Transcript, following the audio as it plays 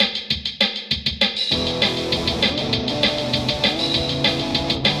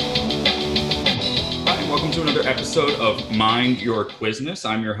episode of Mind Your Quizness.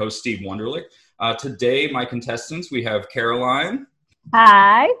 I'm your host, Steve Wunderlich. Today, my contestants, we have Caroline.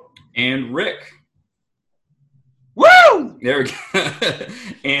 Hi. And Rick. Woo! There we go.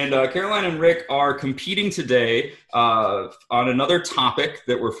 And Caroline and Rick are competing today on another topic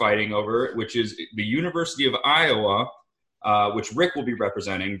that we're fighting over, which is the University of Iowa, which Rick will be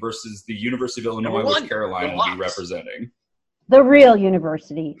representing, versus the University of Illinois, which Caroline will be representing. The real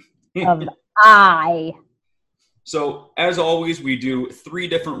University of I. So, as always, we do 3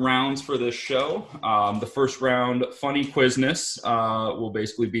 different rounds for this show. The first round, Funny Quizness, will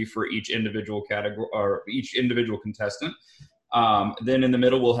basically be for each individual category or each individual contestant. Then in the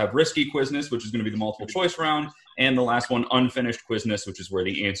middle, we'll have Risky Quizness, which is going to be the multiple choice round. And the last one, Unfinished Quizness, which is where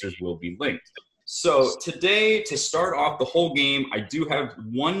the answers will be linked. So today, to start off the whole game, I do have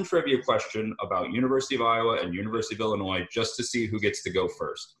one trivia question about University of Iowa and University of Illinois, just to see who gets to go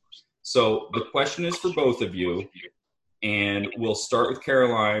first. So the question is for both of you, and we'll start with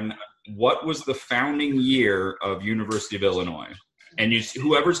Caroline. What was the founding year of University of Illinois? And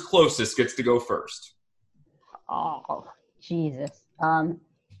whoever's closest gets to go first. Oh, Jesus.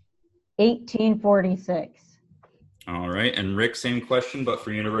 1846. All right. And Rick, same question, but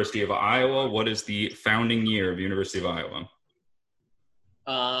for University of Iowa, what is the founding year of University of Iowa?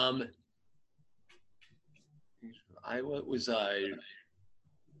 Iowa was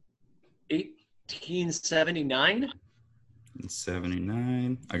 1879.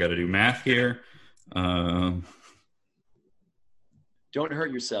 79. I got to do math here. Don't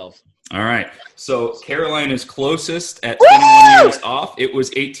hurt yourself. All right. So Caroline is closest at 21 years off. It was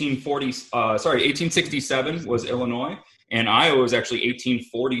 1867 was Illinois, and Iowa was actually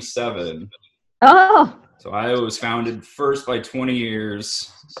 1847. Oh. So Iowa was founded first by 20 years.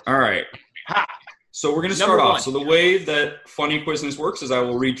 All right. Ha! So we're going to start off. one. So the way that Funny Quizness works is I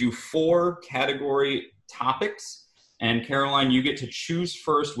will read you 4 category topics, and Caroline, you get to choose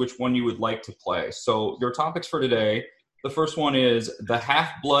first which one you would like to play. So your topics for today, the first one is The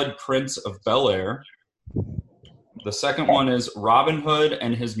Half-Blood Prince of Bel-Air. The second one is Robin Hood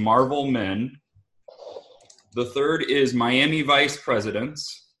and His Marvel Men. The third is Miami Vice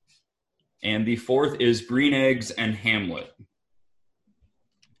Presidents. And the fourth is Green Eggs and Hamlet.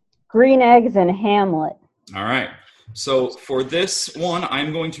 Green Eggs and Hamlet. All right. So for this one,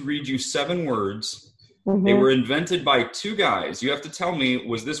 I'm going to read you 7 words. Mm-hmm. They were invented by 2 guys. You have to tell me,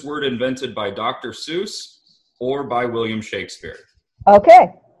 was this word invented by Dr. Seuss or by William Shakespeare?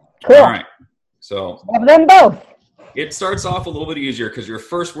 Okay. Cool. All right. So Have them both. it starts off a little bit easier because your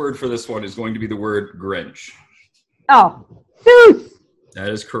first word for this one is going to be the word Grinch. Oh. Seuss. That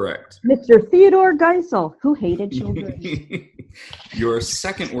is correct. Mr. Theodore Geisel, who hated children. Your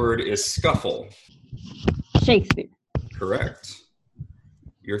second word is scuffle. Shakespeare. Correct.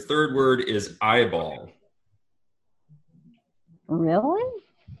 Your third word is eyeball. Really?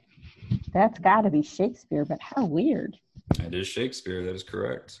 That's got to be Shakespeare, but how weird. That is Shakespeare. That is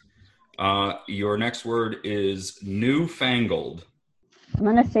correct. Your next word is newfangled. I'm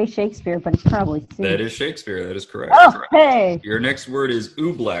going to say Shakespeare, but it's probably Seuss. That is Shakespeare. That is correct. Oh, hey. Your next word is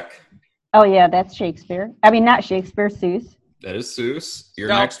oobleck. Oh, yeah, that's Shakespeare. I mean, not Shakespeare, Seuss. That is Seuss. Your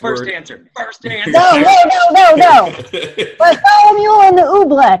No, next first word. answer. First answer. No. Bartholomew and the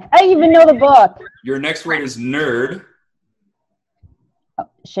Oobleck. I even know the book. Your next word is nerd. Oh,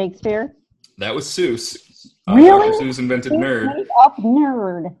 Shakespeare. That was Seuss. Really? Dr. Seuss invented nerd. Made up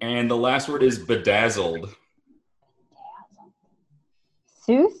nerd. And the last word is bedazzled.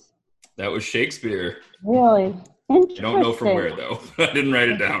 Seuss? That was Shakespeare. Really? Interesting. I don't know from where, though. I didn't write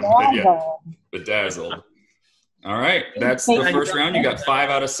it down. But yeah, bedazzled. All right. That's the first round. You got 5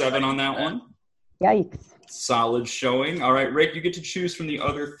 out of 7 on that one. Yikes. Solid showing. All right, Rick, you get to choose from the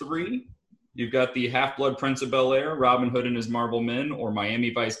other 3. You've got the Half-Blood Prince of Bel-Air, Robin Hood and His Marvel Men, or Miami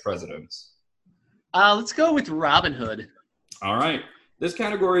Vice Presidents. Let's go with Robin Hood. All right. This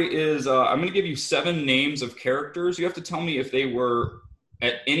category is, I'm going to give you 7 names of characters. You have to tell me if they were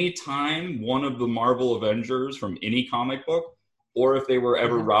at any time one of the Marvel Avengers from any comic book, or if they were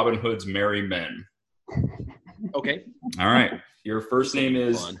ever Robin Hood's merry men. Okay. All right. Your first name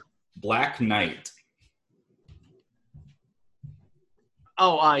is Black Knight.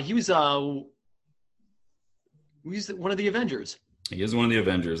 Oh, he was one of the Avengers. He is one of the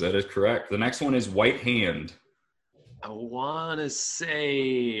Avengers. That is correct. The next one is White Hand. I want to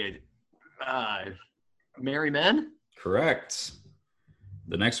say Merry Men? Correct.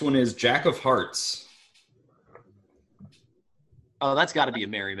 The next one is Jack of Hearts. Oh, that's got to be a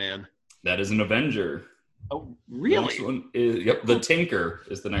Merry Man. That is an Avenger. Oh, The really? next one is, the Tinker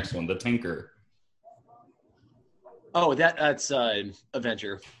is the next one. The Tinker. Oh, that's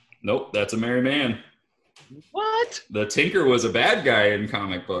Avenger. Nope, that's a merry man. What? The Tinker was a bad guy in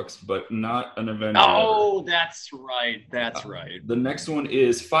comic books, but not an Avenger. Oh, that's right. That's right. The next one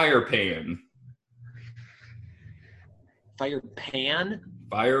is Firepan. Fire Pan?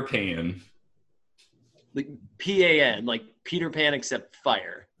 Firepan. Like Pan, like Peter Pan except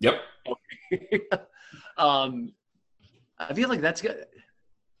fire. Yep. I feel like that's good.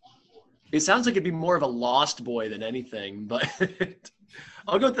 It sounds like it'd be more of a Lost Boy than anything, but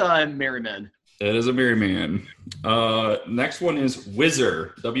I'll go with Merryman. It is a merry man. Next one is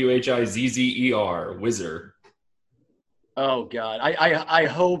Whizzer. Whizzer. Whizzer. Oh God, I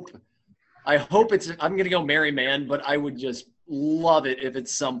hope it's. I'm gonna go Merry Man, but I would just love it if at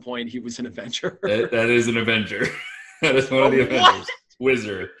some point he was an Avenger. That is an Avenger. That is one of the Avengers.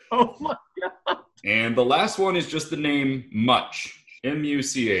 Whizzer. Oh my God. And the last one is just the name Much.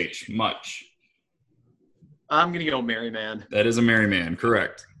 M-U-C-H. Much. I'm gonna go Merry Man. That is a merry man.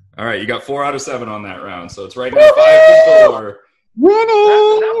 Correct. All right, you got 4 out of 7 on that round, so it's right now 5-4. Winning!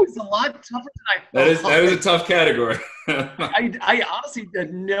 That was a lot tougher than I thought. That is a tough category. I honestly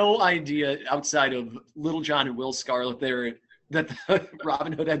had no idea outside of Little John and Will Scarlet there that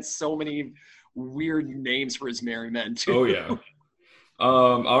Robin Hood had so many weird names for his merry men too. Oh yeah.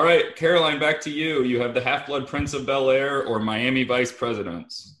 All right, Caroline, back to you. You have the Half-Blood Prince of Bel-Air or Miami Vice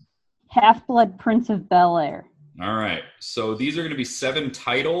Presidents. Half-Blood Prince of Bel-Air. All right, so these are going to be 7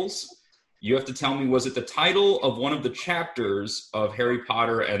 titles. You have to tell me, was it the title of one of the chapters of Harry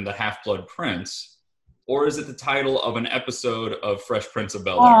Potter and the Half-Blood Prince, or is it the title of an episode of Fresh Prince of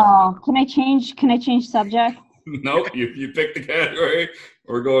Bel-Air? Oh, can I change subject? Nope, you picked the category.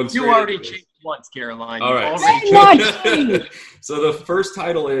 We're going straight. You already changed once, Caroline. All right. So the first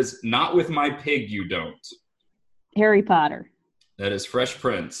title is Not With My Pig You Don't. Harry Potter. That is Fresh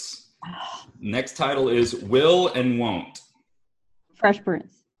Prince. Next title is Will and Won't. Fresh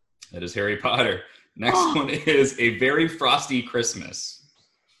Prince. That is Harry Potter. Next one is A Very Frosty Christmas.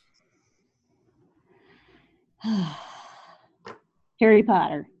 Harry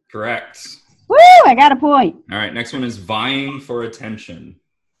Potter. Correct. Woo! I got a point. All right. Next one is Vying for Attention.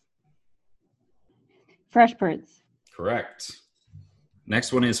 Fresh Prince. Correct.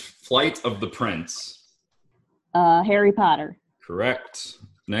 Next one is Flight of the Prince. Harry Potter. Correct.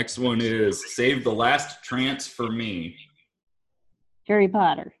 Next one is Save the Last Trance for Me. Harry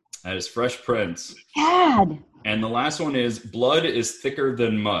Potter. That is Fresh Prince. God. And the last one is Blood is Thicker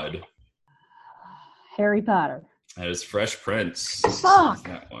Than Mud. Harry Potter. That is Fresh Prince. Fuck.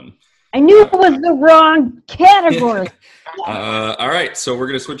 That one. I knew it was the wrong category. All right, so we're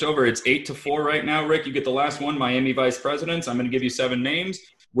going to switch over. It's 8-4 right now. Rick, you get the last one, Miami Vice Presidents. I'm going to give you 7 names.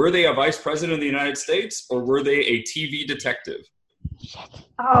 Were they a Vice President of the United States, or were they a TV detective? Shit.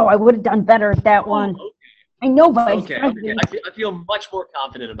 Oh, I would have done better at that one. Okay. I know Vice Okay. President. I feel much more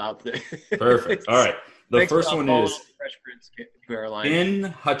confident about this. Perfect. All right. The Thanks first for one following is Fresh Prince, Caroline. Ken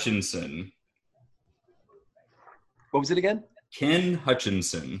Hutchinson. What was it again? Ken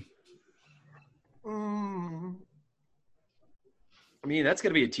Hutchinson. I mean, that's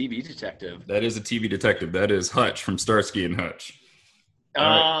going to be a TV detective. That is a TV detective. That is Hutch from Starsky and Hutch. Oh.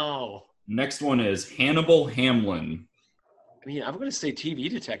 All right. Next one is Hannibal Hamlin. I mean, I'm going to say TV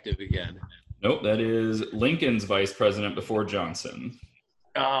detective again. Nope, that is Lincoln's vice president before Johnson.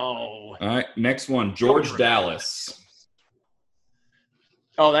 Oh. All right, next one, George Dallas.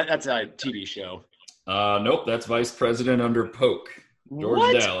 Oh, that's a TV show. Nope, that's vice president under Polk. George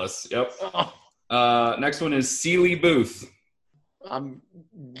What? Dallas, yep. Oh, Next one is Seeley Booth. I'm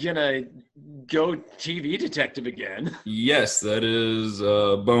going to go TV detective again. Yes, that is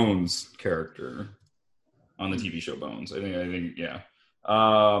Bones' character on the TV show Bones. I think, yeah.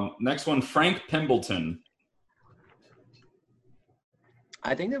 Next one, Frank Pembleton.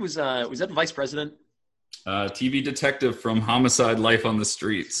 I think that was that the vice president? TV detective from Homicide: Life on the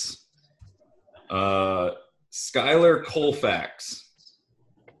Streets. Skylar Colfax.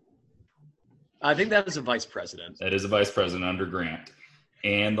 I think that was a vice president. That is a vice president under Grant.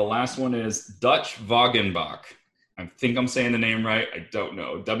 And the last one is Dutch Wagenbach. I think I'm saying the name right. I don't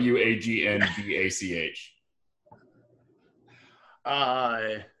know. Wagenbach.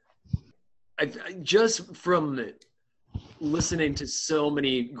 I just from listening to so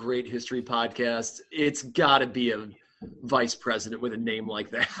many great history podcasts, it's got to be a vice president with a name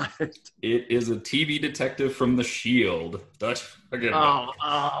like that. It is a TV detective from The Shield. Dutch Wagenbach. Oh.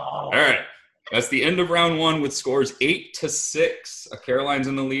 All right. That's the end of round 1 with scores 8-6. Caroline's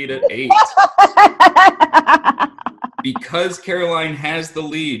in the lead at 8. Because Caroline has the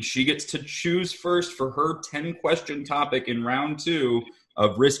lead, she gets to choose first for her 10-question topic in round 2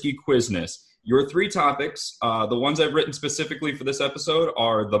 of Risky Quizness. Your 3 topics, the ones I've written specifically for this episode,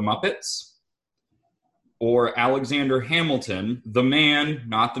 are The Muppets, or Alexander Hamilton, the man,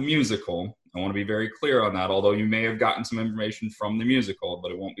 not the musical. I want to be very clear on that, although you may have gotten some information from the musical,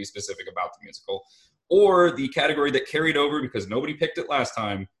 but it won't be specific about the musical. Or the category that carried over because nobody picked it last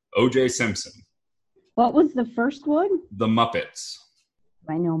time, O.J. Simpson. What was the first one? The Muppets.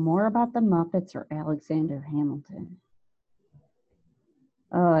 Do I know more about the Muppets or Alexander Hamilton?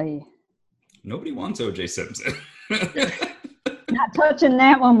 Oh, Nobody wants O.J. Simpson. not touching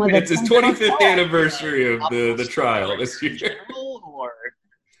that one with It's his 25th anniversary of the trial this year.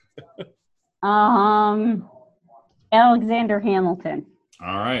 Alexander Hamilton.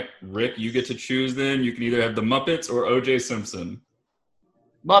 All right, Rick, you get to choose then. You can either have the Muppets or O.J. Simpson.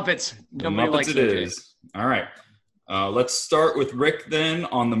 Muppets. The Nobody Muppets likes it O.J. is. All right. Let's start with Rick then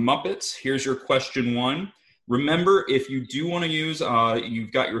on the Muppets. Here's your question 1. Remember, if you do want to use,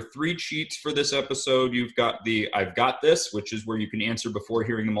 you've got your 3 cheats for this episode. You've got the I've Got This, which is where you can answer before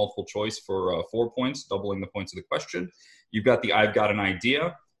hearing the multiple choice for 4 points, doubling the points of the question. You've got the I've Got an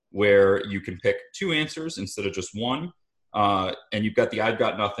Idea, where you can pick 2 answers instead of just 1. And you've got the I've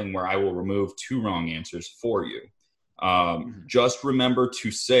Got Nothing, where I will remove 2 wrong answers for you. Just remember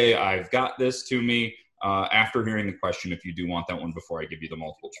to say I've got this to me after hearing the question if you do want that one before I give you the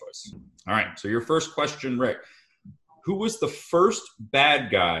multiple choice. All right, so your first question, Rick. Who was the first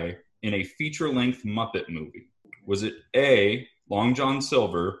bad guy in a feature-length Muppet movie? Was it A, Long John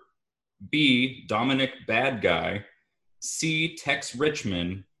Silver, B, Dominic Bad Guy, C, Tex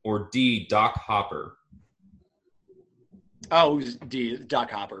Richmond, or D, Doc Hopper? Oh, it was D, Doc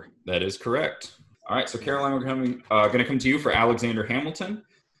Hopper. That is correct. All right, so Caroline, we're going to come to you for Alexander Hamilton.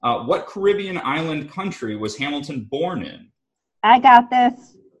 What Caribbean island country was Hamilton born in? I got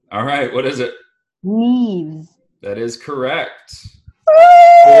this. All right, what is it? Neves. That is correct.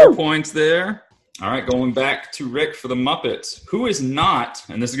 Woo! 4 points there. All right, going back to Rick for the Muppets. Who is not,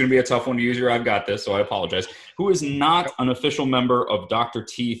 and this is going to be a tough one to use here, I've got this, so I apologize. Who is not an official member of Dr.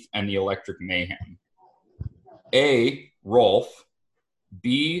 Teeth and the Electric Mayhem? A, Rolf,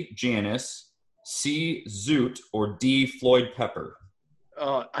 B, Janice, C, Zoot, or D, Floyd Pepper?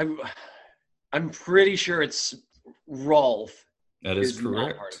 I'm pretty sure it's Rolf. That is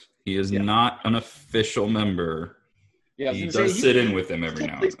correct. He is not an official member. Yeah, he does sit in with them every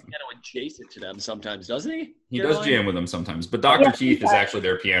now and then. Piano adjacent to them sometimes, doesn't he? He does jam with them sometimes. But Dr. Teeth is actually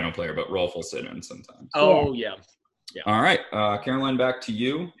their piano player, but Rolf will sit in sometimes. Oh, yeah. All right, Caroline, back to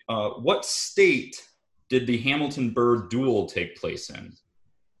you. What state did the Hamilton Burr duel take place in?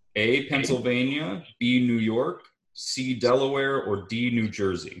 A, Pennsylvania, B, New York, C, Delaware, or D, New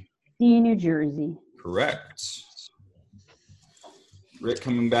Jersey? D, New Jersey. Correct. Rick,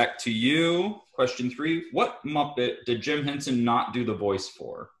 coming back to you. Question 3. What Muppet did Jim Henson not do the voice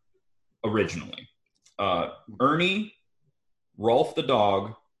for originally? Ernie, Rolf the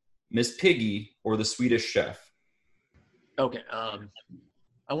dog, Miss Piggy, or the Swedish Chef? Okay.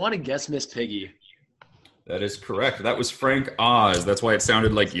 I want to guess Miss Piggy. That is correct. That was Frank Oz. That's why it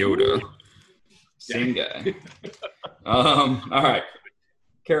sounded like Yoda. Same guy. All right.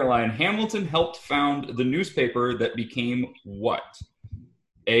 Caroline, Hamilton helped found the newspaper that became what?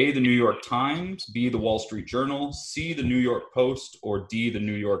 A, the New York Times, B, the Wall Street Journal, C, the New York Post, or D, the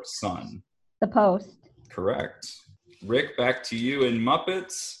New York Sun? The Post. Correct. Rick, back to you in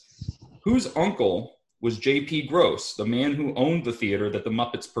Muppets. Whose uncle was J.P. Gross, the man who owned the theater that the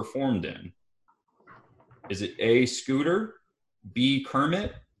Muppets performed in? Is it A, Scooter, B,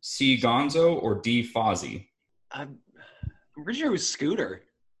 Kermit, C, Gonzo, or D, Fozzie? I'm pretty sure it was Scooter.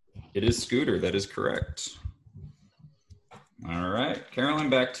 It is Scooter. That is correct. All right. Caroline,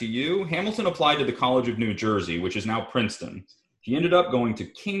 back to you. Hamilton applied to the College of New Jersey, which is now Princeton. He ended up going to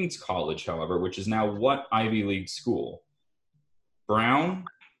King's College, however, which is now what Ivy League school? Brown,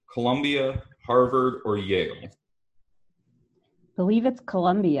 Columbia, Harvard, or Yale? I believe it's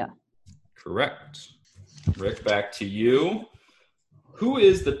Columbia. Correct. Rick, back to you. Who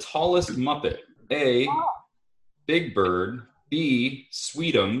is the tallest Muppet? A, Big Bird, B,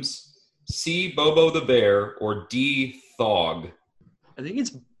 Sweetums, C, Bobo the Bear, or D, Thog? I think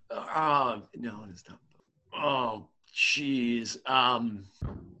it's no, it's not. Oh, jeez.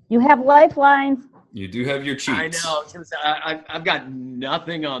 You have lifelines. You do have your cheats. I know. I've got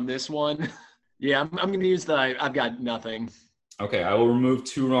nothing on this one. Yeah, I'm going to use the I've got nothing. Okay, I will remove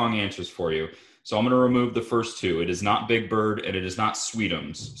 2 wrong answers for you. So I'm going to remove the first 2. It is not Big Bird and it is not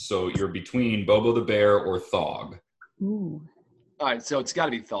Sweetums. So you're between Bobo the Bear or Thog. Ooh. All right, so it's got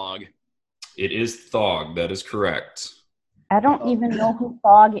to be Thog. It is Thog. That is correct. I don't even know who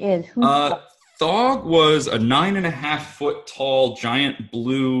Thog is. Who's Thog was a 9.5-foot tall giant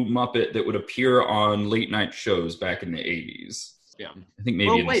blue Muppet that would appear on late night shows back in the 80s. Yeah. I think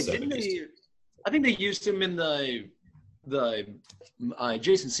maybe in the 70s. I think they used him in the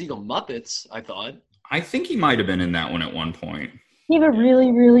Jason Segel Muppets, I thought. I think he might have been in that one at one point. You have a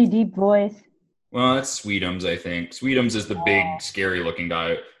really, really deep voice. Well, that's Sweetums, I think. Sweetums is the big, scary-looking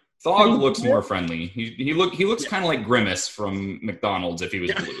guy. Thog looks more friendly. He looks kind of like Grimace from McDonald's if he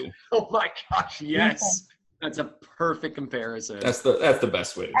was blue. Oh my gosh, yes. That's a perfect comparison. That's the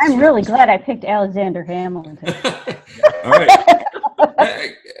best way to I'm describe really it. glad I picked Alexander Hamilton. All right.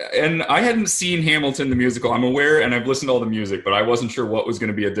 And I hadn't seen Hamilton the musical. I'm aware, and I've listened to all the music, but I wasn't sure what was going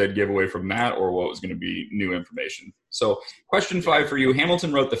to be a dead giveaway from that or what was going to be new information. So, question 5 for you.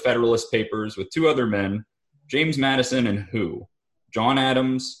 Hamilton wrote the Federalist Papers with 2 other men, James Madison and who? John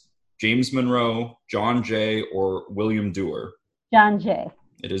Adams, James Monroe, John Jay, or William Dewar? John Jay.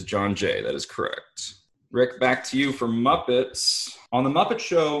 It is John Jay. That is correct. Rick, back to you for Muppets. On The Muppet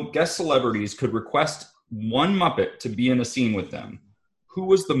Show, guest celebrities could request one Muppet to be in a scene with them. Who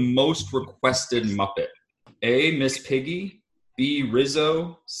was the most requested Muppet? A, Miss Piggy, B,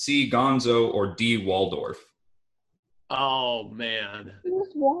 Rizzo, C, Gonzo, or D, Waldorf? Oh, man. Who's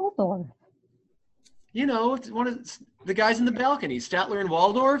Waldorf? You know, it's one of the guys in the balcony, Statler and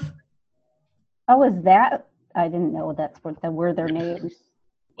Waldorf. Oh, is that? I didn't know that's what were their names.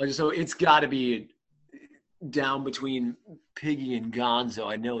 So it's got to be down between Piggy and Gonzo.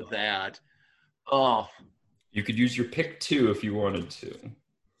 I know that. Oh, You could use your pick 2 if you wanted to.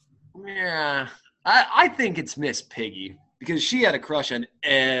 yeah. I think it's Miss Piggy because she had a crush on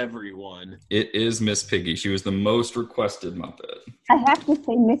everyone. It is Miss Piggy. She was the most requested Muppet. I have to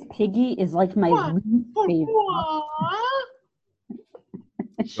say, Miss Piggy is like my least favorite.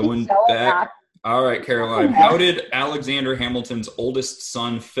 She's Going so back. not- All right, Caroline. How did Alexander Hamilton's oldest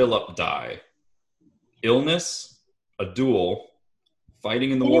son, Philip, die? Illness, a duel, fighting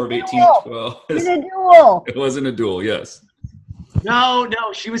in the War of 1812. It's a duel. It wasn't a duel, yes. No,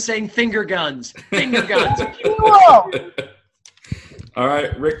 she was saying finger guns. Finger guns. Duel. All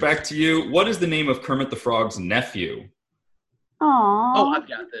right, Rick, back to you. What is the name of Kermit the Frog's nephew? Aww. Oh, I've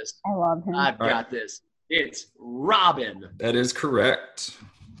got this. I love him. I've got this. It's Robin. That is correct.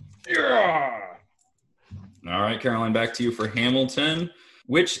 Yeah. All right, Caroline, back to you for Hamilton.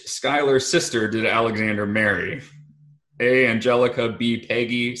 Which Schuyler sister did Alexander marry? A, Angelica, B,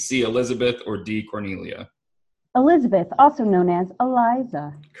 Peggy, C, Elizabeth, or D, Cornelia? Elizabeth, also known as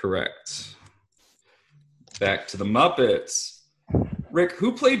Eliza. Correct. Back to the Muppets. Rick,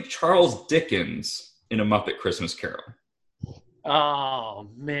 who played Charles Dickens in A Muppet Christmas Carol? Oh,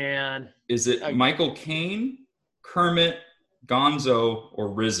 man. Is it Michael Caine, Kermit, Gonzo, or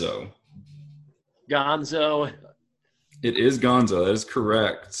Rizzo? Gonzo. It is Gonzo. That is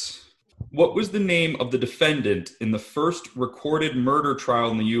correct. What was the name of the defendant in the first recorded murder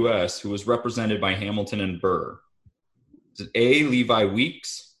trial in the U.S. who was represented by Hamilton and Burr? Is it A, Levi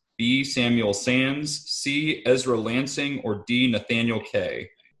Weeks, B, Samuel Sands, C, Ezra Lansing, or D, Nathaniel Kay?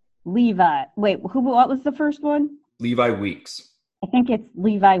 Levi. Wait, what was the first one? Levi Weeks. I think it's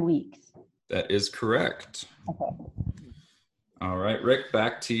Levi Weeks. That is correct. Okay. All right, Rick,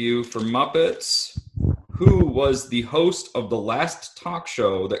 back to you for Muppets. Who was the host of the last talk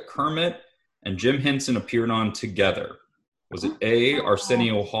show that Kermit and Jim Henson appeared on together? Was it A,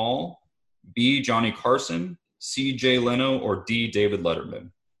 Arsenio Hall, B, Johnny Carson, C, Jay Leno, or D, David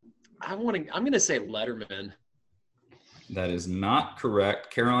Letterman? I'm going to say Letterman. That is not correct.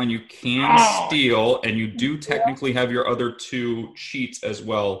 Caroline, you can steal, and you do technically have your other 2 sheets as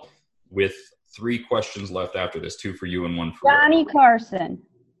well with 3 questions left after this, 2 for you and 1 for Rick. Johnny Carson.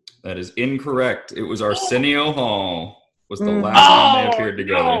 That is incorrect. It was Arsenio Hall. Was the last time they appeared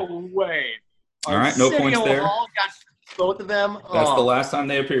together. No way. All right, no points there. Hall got both of them. That's the last time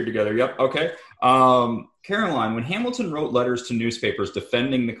they appeared together. Yep. Okay. Caroline, when Hamilton wrote letters to newspapers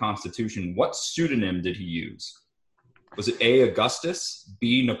defending the Constitution, what pseudonym did he use? Was it A, Augustus,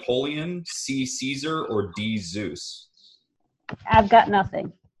 B, Napoleon, C, Caesar, or D, Zeus? I've got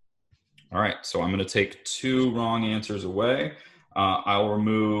nothing. All right, so I'm going to take 2 wrong answers away. I'll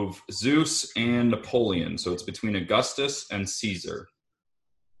remove Zeus and Napoleon. So it's between Augustus and Caesar.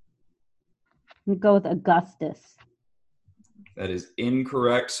 We'll go with Augustus. That is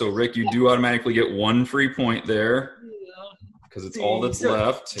incorrect. So, Rick, you do automatically get 1 free point there because it's all that's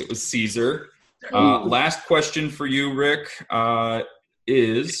left. It was Caesar. Last question for you, Rick,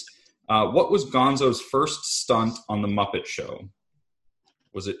 is what was Gonzo's first stunt on The Muppet Show?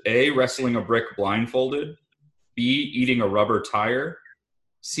 Was it A, wrestling a brick blindfolded, B, eating a rubber tire,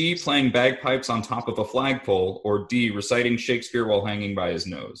 C, playing bagpipes on top of a flagpole, or D, reciting Shakespeare while hanging by his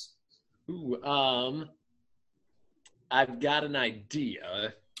nose? Ooh, I've got an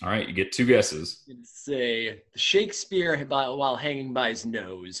idea. All right, you get 2 guesses. Say Shakespeare while hanging by his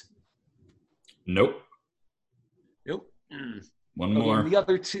nose. Nope. Nope. One Okay, more. and the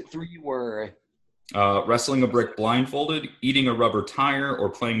other three were... Wrestling a brick blindfolded, eating a rubber tire, or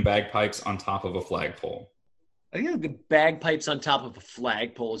playing bagpipes on top of a flagpole. I think the bagpipes on top of a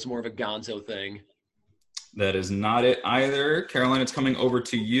flagpole is more of a gonzo thing. That is not it either. Caroline, it's coming over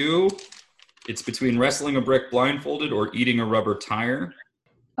to you. It's between wrestling a brick blindfolded or eating a rubber tire.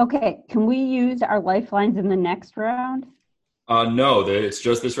 Okay, can we use our lifelines in the next round? No, it's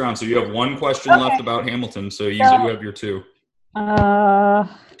just this round. So you have one question left about Hamilton, so you do have your two.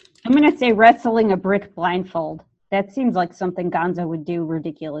 I'm going to say wrestling a brick blindfold. That seems like something Gonzo would do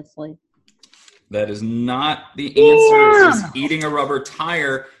ridiculously. That is not the answer. It is eating a rubber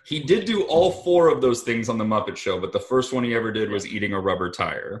tire. He did do all four of those things on The Muppet Show, but the first one he ever did was eating a rubber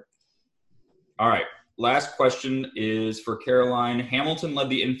tire. All right. Last question is for Caroline. Hamilton led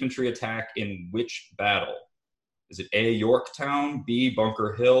the infantry attack in which battle? Is it A, Yorktown, B,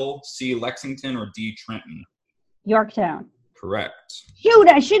 Bunker Hill, C, Lexington, or D, Trenton? Yorktown. Correct. Shoot,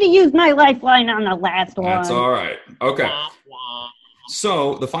 I should have used my lifeline on the last one. That's all right. Okay.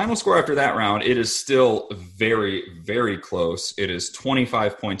 So the final score after that round, it is still very, very close. It is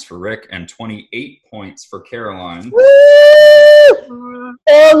 25 points for Rick and 28 points for Caroline. Woo!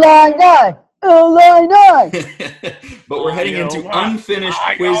 Illini! But we're heading into unfinished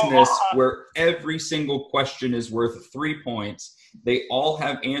Quizness, where every single question is worth 3 points. They all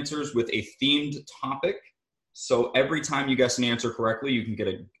have answers with a themed topic. So every time you guess an answer correctly, you can get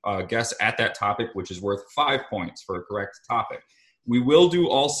a guess at that topic, which is worth 5 points for a correct topic. We will do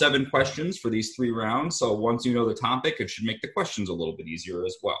all 7 questions for these 3 rounds. So once you know the topic, it should make the questions a little bit easier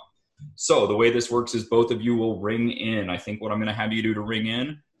as well. So the way this works is both of you will ring in. I think what I'm going to have you do to ring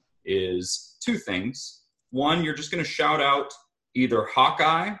in is 2 things. One, you're just going to shout out either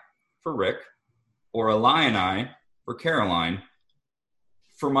Hawkeye for Rick or Illini for Caroline.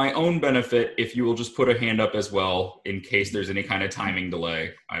 For my own benefit, if you will just put a hand up as well, in case there's any kind of timing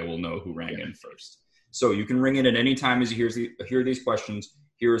delay, I will know who rang in first. So you can ring in at any time as you hear these questions.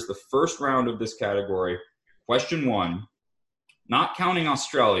 Here is the first round of this category. Question 1, not counting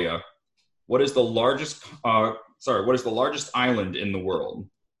Australia, what is the largest island in the world?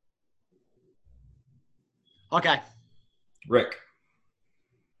 Okay. Rick.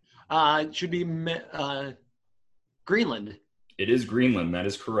 It should be Greenland. It is Greenland. That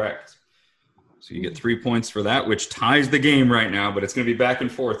is correct. So you get 3 points for that, which ties the game right now, but it's going to be back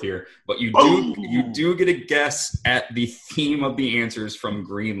and forth here. But you do get a guess at the theme of the answers from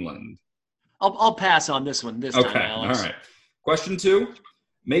Greenland. I'll pass on this one this time, Alex. All right. Question 2.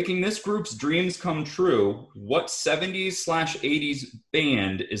 Making this group's dreams come true, what 70s/80s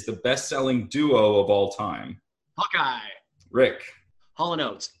band is the best-selling duo of all time? Hawkeye. Rick. Hall &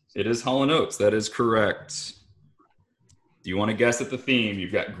 Oates. It is Hall & Oates. That is correct. Do you want to guess at the theme?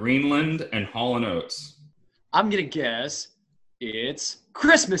 You've got Greenland and Hall & Oates. I'm going to guess it's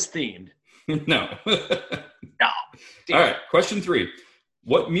Christmas themed. No. No. All right. Question 3.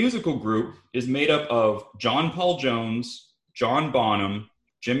 What musical group is made up of John Paul Jones, John Bonham,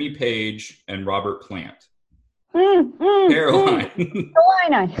 Jimmy Page, and Robert Plant? Caroline.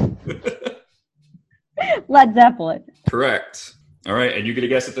 Illini. Led Zeppelin. Correct. All right. And you get a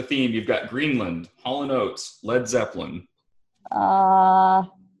guess at the theme. You've got Greenland, Hall & Oates, Led Zeppelin.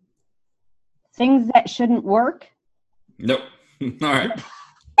 Things that shouldn't work. Nope. All right.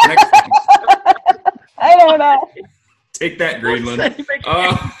 Next. I don't know. Take that, Greenland.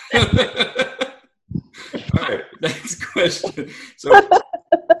 All right. Next question. So,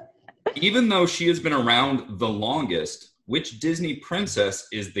 even though she has been around the longest, which Disney princess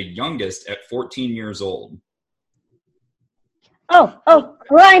is the youngest at 14 years old? Oh,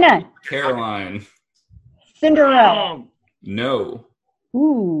 Rhina. Caroline. Cinderella. No.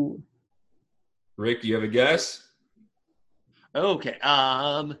 Ooh. Rick, you have a guess? Okay.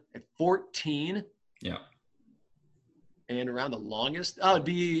 At 14. Yeah. And around the longest, it'd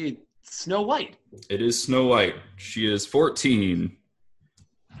be Snow White. It is Snow White. She is 14,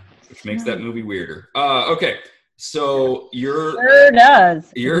 which makes that movie weirder. Okay. So sure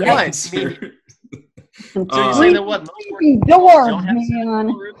does. Your answer. So you're saying that what? Dwarves,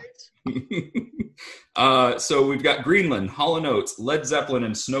 man. So we've got Greenland, Hall & Oates, Led Zeppelin,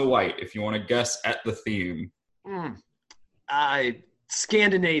 and Snow White. If you want to guess at the theme.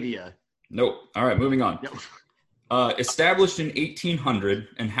 Scandinavia. Nope. All right, moving on. Nope. Established in 1800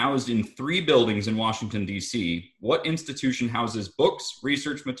 and housed in 3 buildings in Washington, D.C., what institution houses books,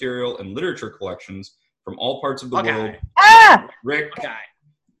 research material, and literature collections from all parts of the world? Rick.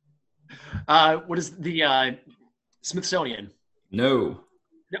 What is the Smithsonian? No.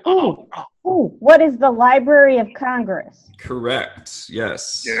 Oh, Ooh, what is the Library of Congress? Correct.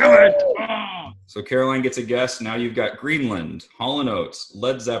 Yes. Damn it. Oh. So Caroline gets a guess. Now you've got Greenland, Hall & Oates,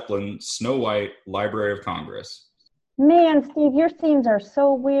 Led Zeppelin, Snow White, Library of Congress. Man, Steve, your themes are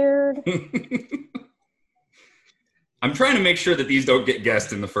so weird. I'm trying to make sure that these don't get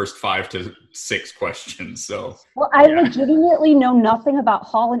guessed in the first 5 to 6 questions. So Well, I legitimately know nothing about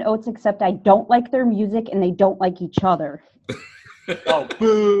Hall & Oates except I don't like their music and they don't like each other. Oh,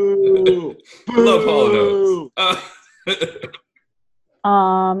 boo! Boo! Love Hall &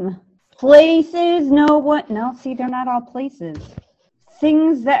 Oates. Places, no, see, they're not all places.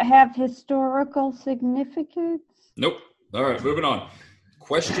 Things that have historical significance. Nope. All right, moving on.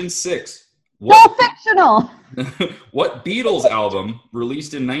 Question 6. So fictional. What Beatles album,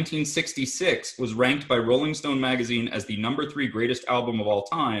 released in 1966, was ranked by Rolling Stone magazine as the number 3 greatest album of all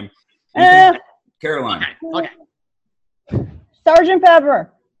time? Caroline. Okay. Sgt.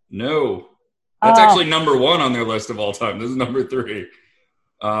 Pepper. No. That's actually number 1 on their list of all time. This is number 3.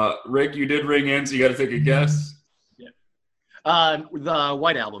 Rick, you did ring in, so you got to take a guess. Yeah. The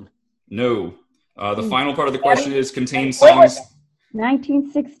White Album. No. The final part of the question is contains songs.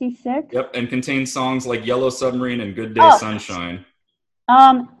 1966. Yep, and contains songs like Yellow Submarine and Good Day Sunshine.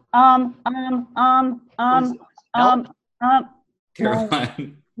 Caroline.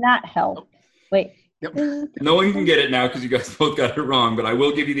 Not Help. Wait. Yep. No one can get it now because you guys both got it wrong, but I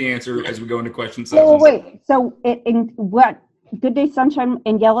will give you the answer as we go into question 7. Oh, wait. So, in what? Good Day Sunshine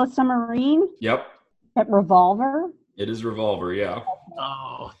and Yellow Submarine? Yep. At Revolver? It is Revolver, yeah.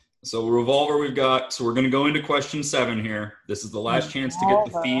 Oh. So Revolver we've got. So we're going to go into question 7 here. This is the last chance to get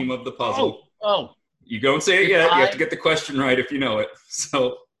the theme of the puzzle. Oh. You don't say it yet. You have to get the question right if you know it.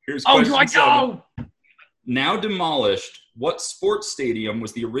 So here's Oh, question do I 7. go? Now demolished, what sports stadium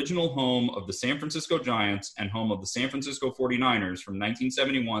was the original home of the San Francisco Giants and home of the San Francisco 49ers from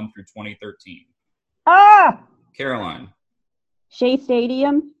 1971 through 2013? Caroline. Shea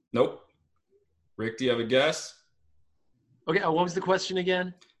Stadium? Nope. Rick, do you have a guess? Okay, what was the question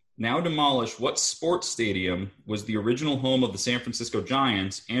again? Now demolished, what sports stadium was the original home of the San Francisco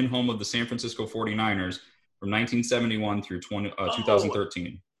Giants and home of the San Francisco 49ers from 1971 through 2013?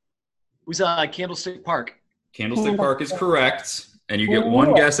 It was Candlestick Park. Candlestick Park is correct, and you get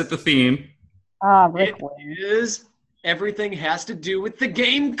one guess at the theme. Rick. It is Everything Has to Do with the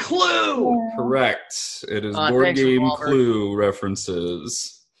Game Clue. Correct. It is board game Revolver. Clue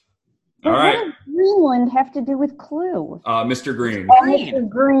references. But All right. what does Greenland have to do with Clue? Mr. Green. Oh, Mr.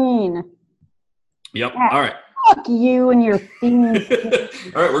 Green. Yep. All right. Fuck you and your themes.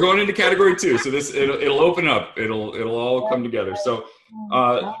 All right, we're going into category 2. So it'll open up. It'll all come together. So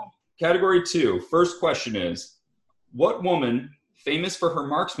category 2. First question is, what woman, famous for her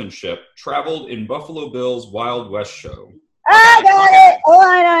marksmanship, traveled in Buffalo Bill's Wild West show? I got it. Oh,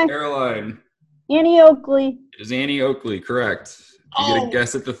 I know. Caroline. Annie Oakley. It is Annie Oakley, correct. You get a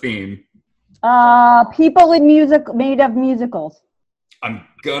guess at the theme. People in music made of musicals. I'm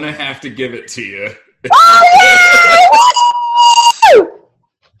gonna have to give it to you.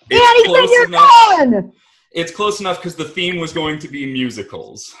 Annie, then you're gone. It's close enough because the theme was going to be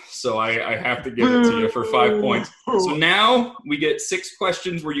musicals. So I have to give it to you for 5 points. So now we get 6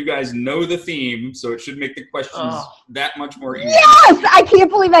 questions where you guys know the theme. So it should make the questions that much more easy. Yes! I can't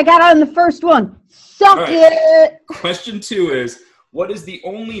believe I got on the first one. Suck it. Question 2 is, what is the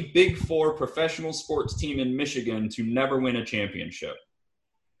only Big 4 professional sports team in Michigan to never win a championship?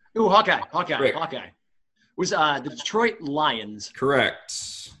 Ooh, Hawkeye. Rick. It was the Detroit Lions. Correct.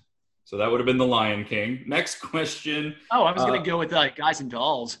 So that would have been the Lion King. Next question. Oh, I was going to go with Guys and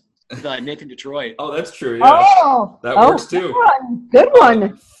Dolls. Nathan Detroit. Oh, that's true. Yeah. That works too. Good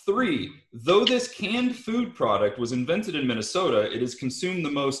one. 3. Though this canned food product was invented in Minnesota, it is consumed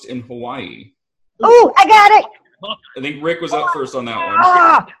the most in Hawaii. Oh, I got it. I think Rick was up first on that one.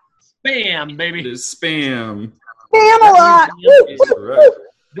 Spam, baby. It is Spam. Spam-A-Lot. Correct.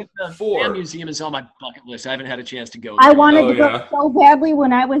 The 4. Spam Museum is on my bucket list. I haven't had a chance to go. I there. wanted to go so badly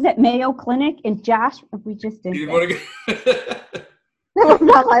when I was at Mayo Clinic, and Josh, we just didn't. You want to That was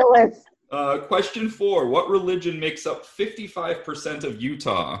on my list. Question 4. What religion makes up 55% of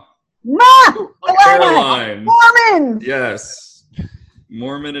Utah? Caroline. Mormons. Yes.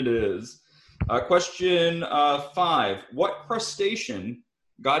 Mormon it is. Question 5. What crustacean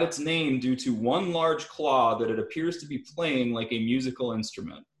got its name due to one large claw that it appears to be playing like a musical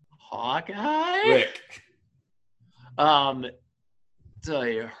instrument? Hawkeye? Rick. It's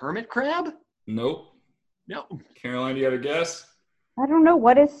a hermit crab? Nope. No. Caroline, do you have a guess? I don't know.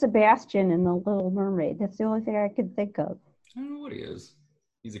 What is Sebastian in The Little Mermaid? That's the only thing I could think of. I don't know what he is.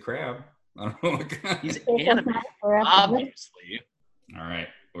 He's a crab. I don't know what kind. He's animated, obviously. All right.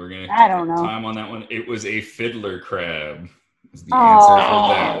 We're going to I don't know. time on that one. It was a fiddler crab. Is the answer for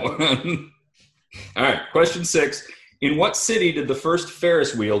that one. All right, question 6. In what city did the first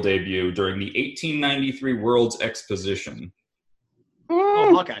Ferris wheel debut during the 1893 World's Exposition?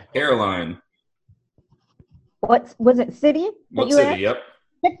 Oh, okay. Caroline. What was it? City? What city? Yep.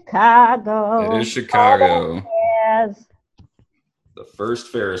 Chicago. It is Chicago. Yes. The first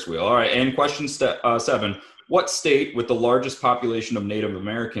Ferris wheel. All right, and question 7. What state with the largest population of Native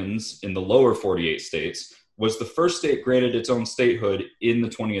Americans in the lower 48 states was the first state granted its own statehood in the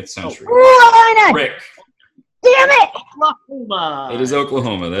 20th century? Rick. Damn it! Oklahoma. It is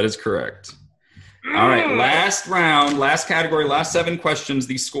Oklahoma. That is correct. All right, last round, last category, last 7 questions.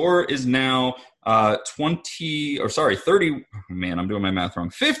 The score is now 30. Man, I'm doing my math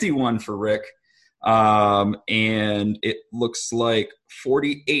wrong. 51 for Rick. And it looks like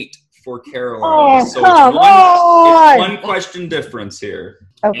 48 for Caroline. Oh, so come it's one question difference here.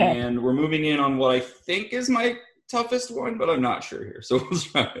 Okay. And we're moving in on what I think is my toughest one, but I'm not sure here. So we'll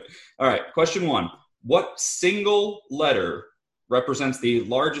try it. All right, question 1. What single letter represents the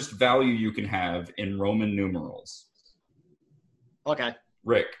largest value you can have in Roman numerals? Okay.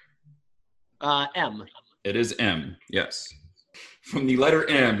 Rick. M. It is M, yes. From the letter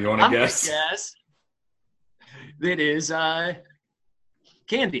M, you want to guess? Yes. It is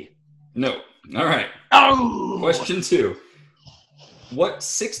candy. No. All right. Oh! Question 2. What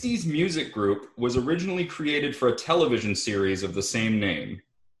 60s music group was originally created for a television series of the same name?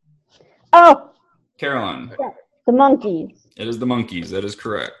 Oh, Caroline. the Monkees. It is the Monkees. That is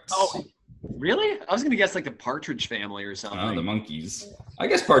correct. Oh, really? I was going to guess like the Partridge Family or something. Oh, the Monkees. I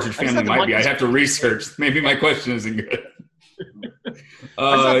guess Partridge I just Family thought the might be. I'd Monkees have to were- research. Maybe my question isn't good. I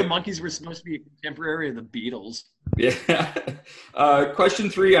thought the Monkees were supposed to be a contemporary of the Beatles. Yeah. Question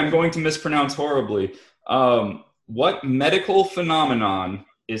 3, I'm going to mispronounce horribly. What medical phenomenon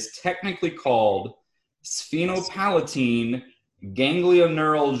is technically called sphenopalatine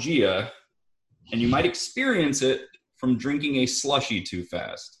ganglioneuralgia, and you might experience it from drinking a slushie too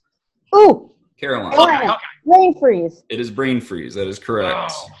fast? Ooh, Caroline. Okay. Brain freeze. It is brain freeze. That is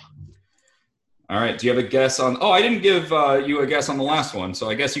correct. Oh. All right. Do you have a guess on... Oh, I didn't give you a guess on the last one, so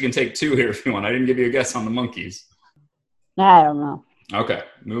I guess you can take 2 here if you want. I didn't give you a guess on the Monkees. I don't know. Okay.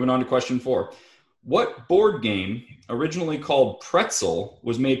 Moving on to question 4. What board game, originally called Pretzel,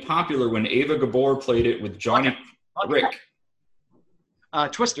 was made popular when Ava Gabor played it with Johnny... Okay. Rick.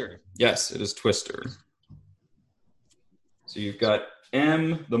 Twister. Yes, it is Twister. So you've got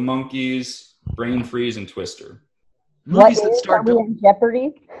M, the Monkees, Brain Freeze, and Twister. Movies What that is, start are we Bill, in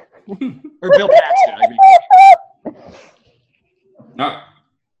Jeopardy? or Bill Paxton. I mean. All right,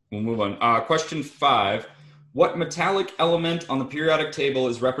 we'll move on. Question 5. What metallic element on the periodic table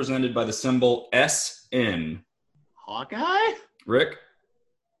is represented by the symbol SN? Hawkeye? Rick?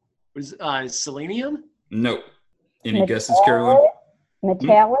 Was selenium? No. Any guesses, Caroline?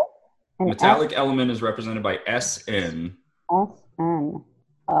 Metallic? And Metallic element is represented by SN. SN.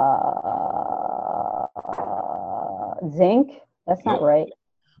 Zinc? That's not Nope. right.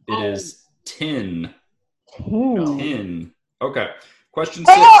 It is tin. Tin. Tin. Okay. Question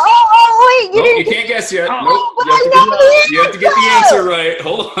 6. Oh, wait, you Nope, you didn't. can't guess yet. Oh, Nope. I You have to get the answer right.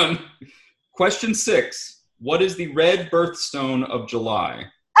 Hold on. Question 6. What is the red birthstone of July?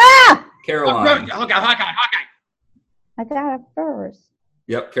 Ah! Caroline. Hawkeye. I got it first.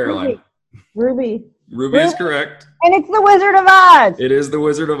 Yep, Caroline. Ruby. Ruby is correct. And it's the Wizard of Oz. It is the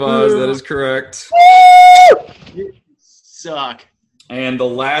Wizard of Oz. That is correct. Woo! Suck. And the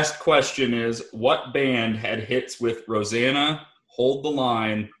last question is, what band had hits with Rosanna, Hold the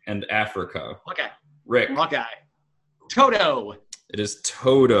Line, and Africa? Okay. Rick. Hawkeye. Toto. It is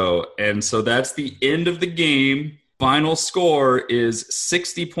Toto. And so that's the end of the game. Final score is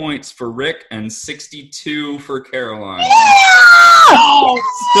 60 points for Rick and 62 for Caroline. Oh!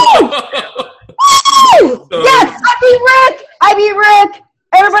 Woo! Yes, I beat Rick.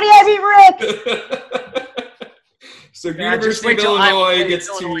 Everybody, I beat Rick. So Yeah, just University wait of till Iowa Illinois plays gets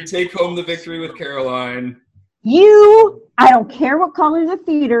Illinois. to take home the victory with Caroline. I don't care what color the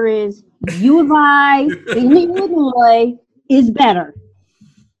theater is. U of I, Illinois is better.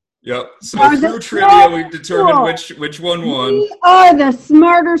 Yep. So Are the through trivia, smarter we've determined school. which one won. We are the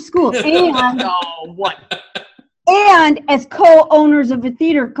smarter school. And Oh, what? And as co-owners of a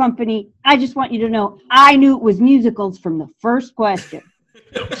theater company, I just want you to know, I knew it was musicals from the first question.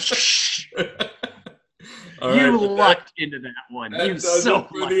 All You right, lucked into that one. that You does so it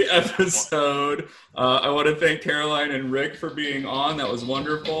for lucked the into that one. episode. I want to thank Caroline and Rick for being on. That was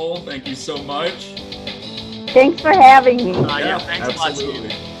wonderful. Thank you so much. Thanks for having me. Yeah, thanks a lot, Steve. absolutely.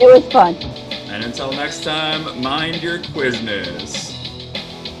 It was fun. And until next time, mind your quizness.